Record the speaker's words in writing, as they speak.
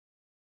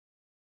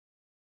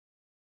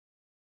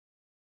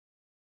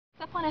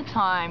Upon a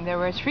time, there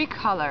were three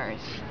colors,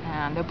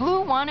 and the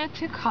blue wanted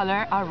to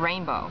color a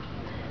rainbow.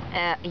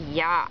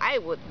 Yeah, I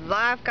would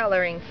love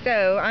coloring,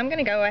 so I'm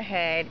gonna go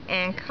ahead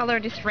and color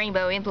this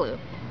rainbow in blue.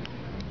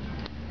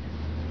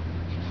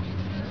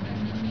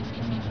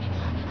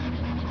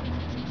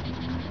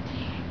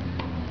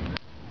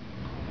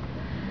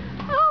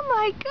 Oh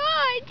my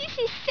god, this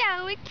is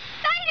so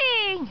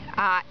exciting!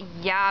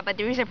 Yeah, but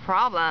there is a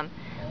problem.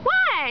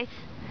 What?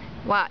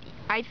 Well,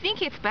 I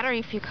think it's better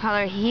if you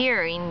color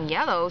here in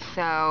yellow,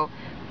 so,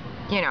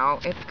 you know,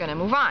 it's gonna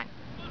move on.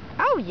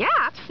 Oh yeah,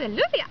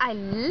 absolutely, I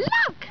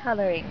love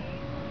coloring!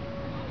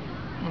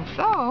 And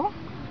so,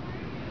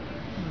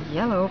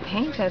 yellow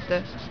painted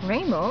the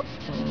rainbow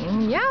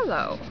in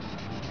yellow.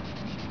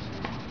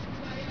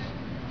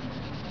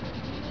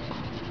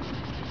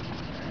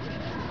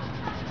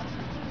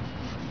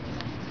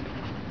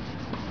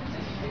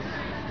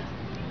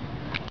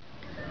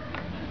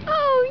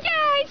 Oh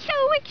yeah, it's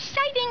so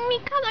exciting, we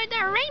colored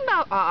the rainbow!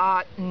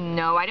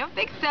 No, I don't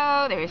think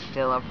so. There's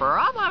still a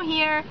problem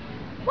here.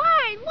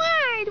 Why?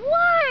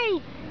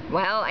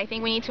 Well, I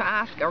think we need to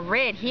ask a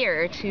red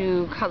here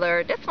to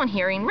color this one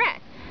here in red.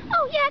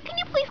 Oh yeah, can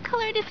you please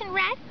color this in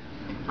red?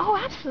 Oh,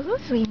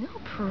 absolutely, no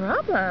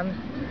problem.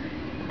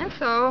 And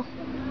so,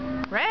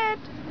 red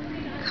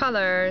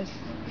colors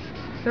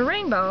the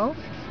rainbow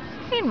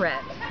in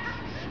red.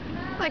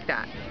 Like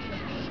that.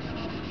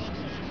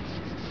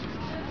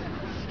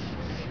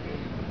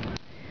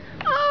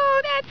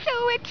 Oh, that's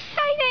so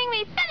exciting!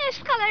 We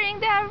finished coloring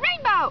the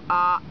rainbow!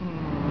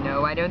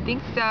 No, I don't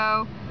think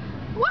so.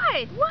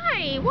 What?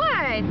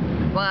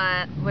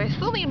 Well, we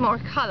still need more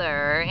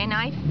color, and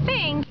I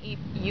think if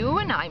you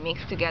and I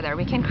mix together,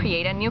 we can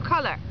create a new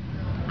color.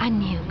 A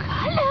new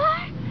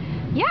color?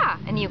 Yeah,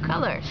 a new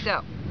color.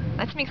 So,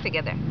 let's mix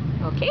together.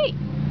 Okay.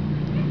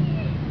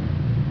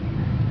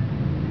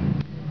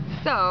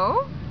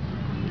 So,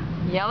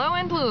 yellow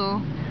and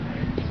blue,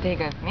 they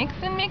go mix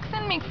and mix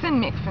and mix and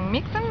mix and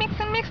mix and mix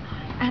and mix.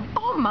 And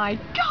oh my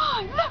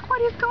god, look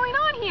what is going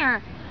on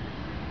here.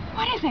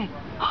 What is it?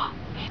 Oh,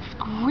 it's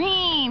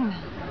green.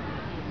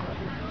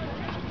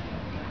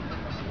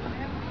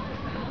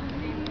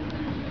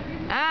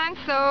 And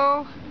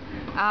so,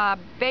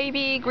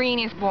 baby green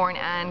is born,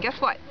 and guess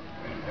what?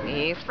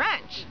 He's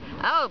French.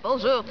 Oh,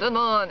 bonjour tout le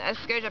monde.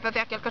 Est-ce que je peux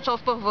faire quelque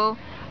chose pour vous?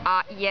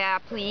 Yeah,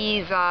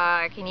 please,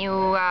 can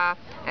you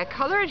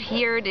color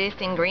here this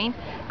in green?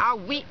 Ah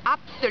oui,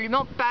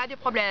 absolument pas de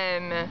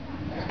problème.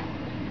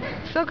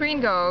 So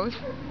green goes,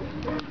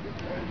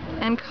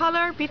 and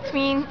color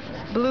between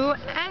blue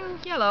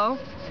and yellow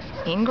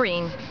in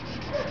green,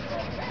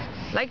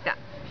 like that.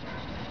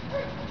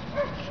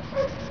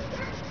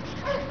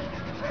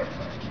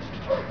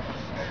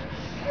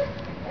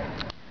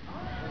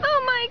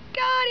 Oh my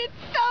god,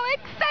 it's so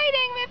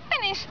exciting! We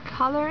finished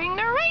coloring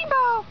the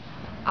rainbow!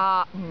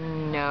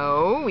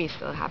 No, we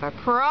still have a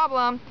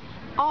problem.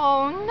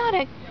 Oh, not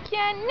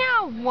again,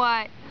 now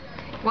what?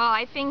 Well,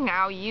 I think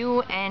now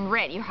you and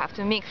red, you have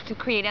to mix to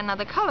create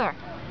another color.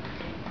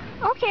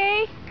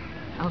 Okay.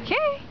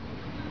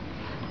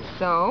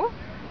 So,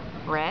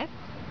 red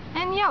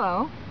and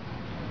yellow,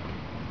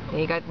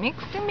 they got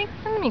mixed and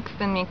mixed and mixed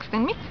and mixed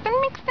and mixed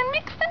and mixed and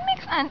mixed and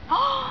mixed and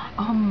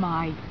oh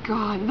my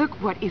god, look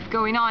what is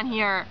going on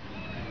here.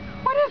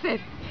 What is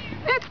it?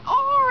 It's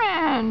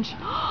orange!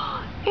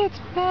 It's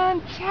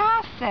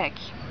fantastic!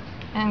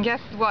 And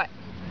guess what?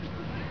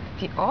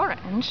 The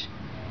orange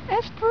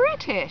is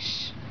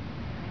British.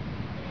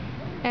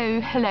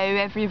 Oh, hello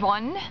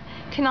everyone.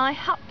 Can I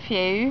help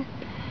you?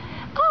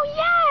 Oh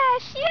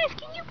yes,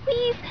 can you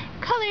please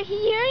color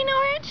here in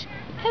orange?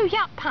 Oh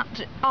yeah,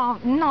 Pat,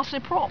 not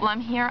a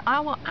problem here. I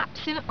will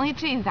absolutely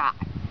do that.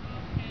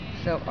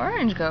 So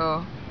orange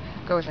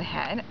goes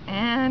ahead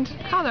and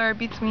color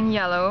between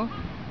yellow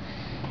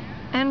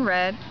and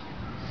red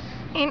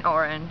in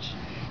orange,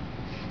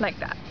 like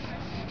that.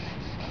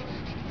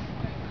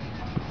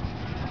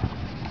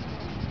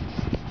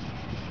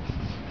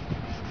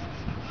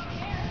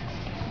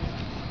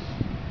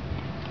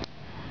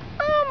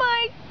 Oh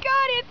my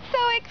god, it's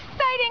so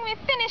exciting! We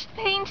finished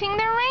painting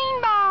the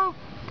rainbow!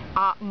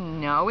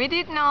 No we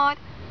did not.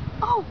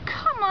 Oh,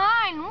 come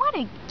on, what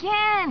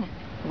again?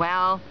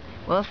 Well,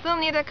 we'll still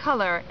need a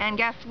color, and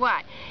guess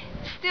what?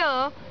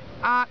 Still,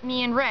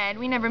 me and red,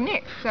 we never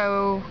mix,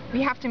 so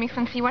we have to mix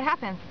and see what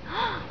happens.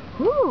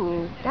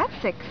 Ooh,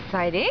 that's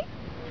exciting.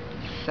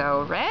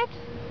 So red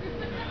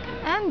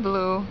and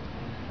blue,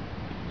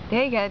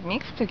 they get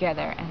mixed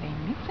together, and they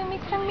mix and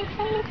mix and mix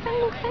and mix and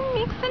mix and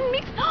mix and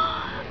mix.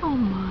 Oh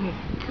my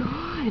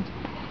god,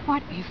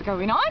 what is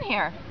going on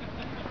here?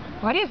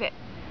 What is it?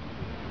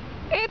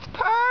 It's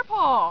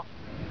purple!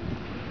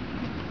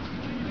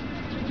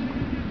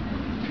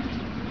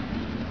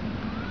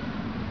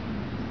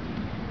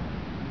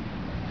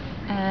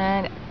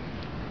 And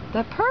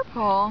the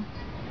purple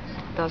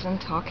doesn't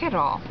talk at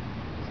all.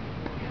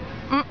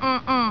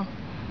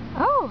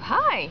 Oh,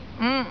 hi.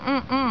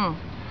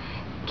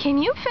 Can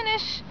you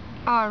finish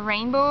a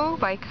rainbow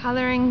by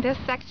coloring this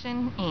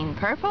section in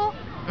purple?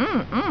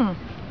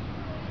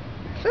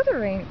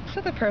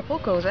 So the purple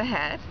goes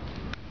ahead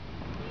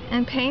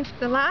and paints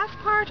the last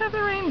part of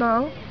the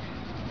rainbow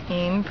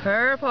in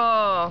purple.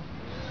 Wow,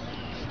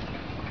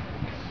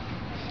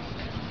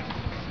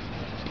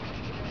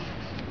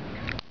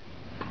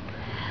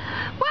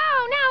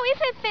 now is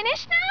it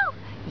finished now?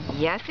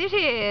 Yes, it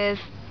is.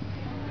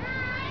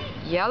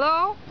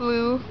 Yellow,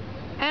 blue,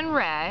 and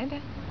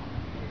red,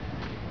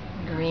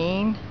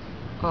 green,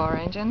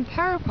 orange, and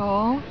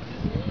purple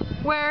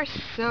were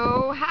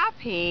so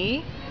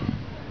happy,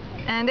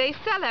 and they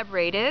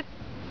celebrated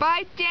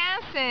by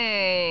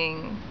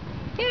dancing.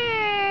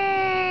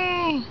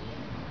 Yay!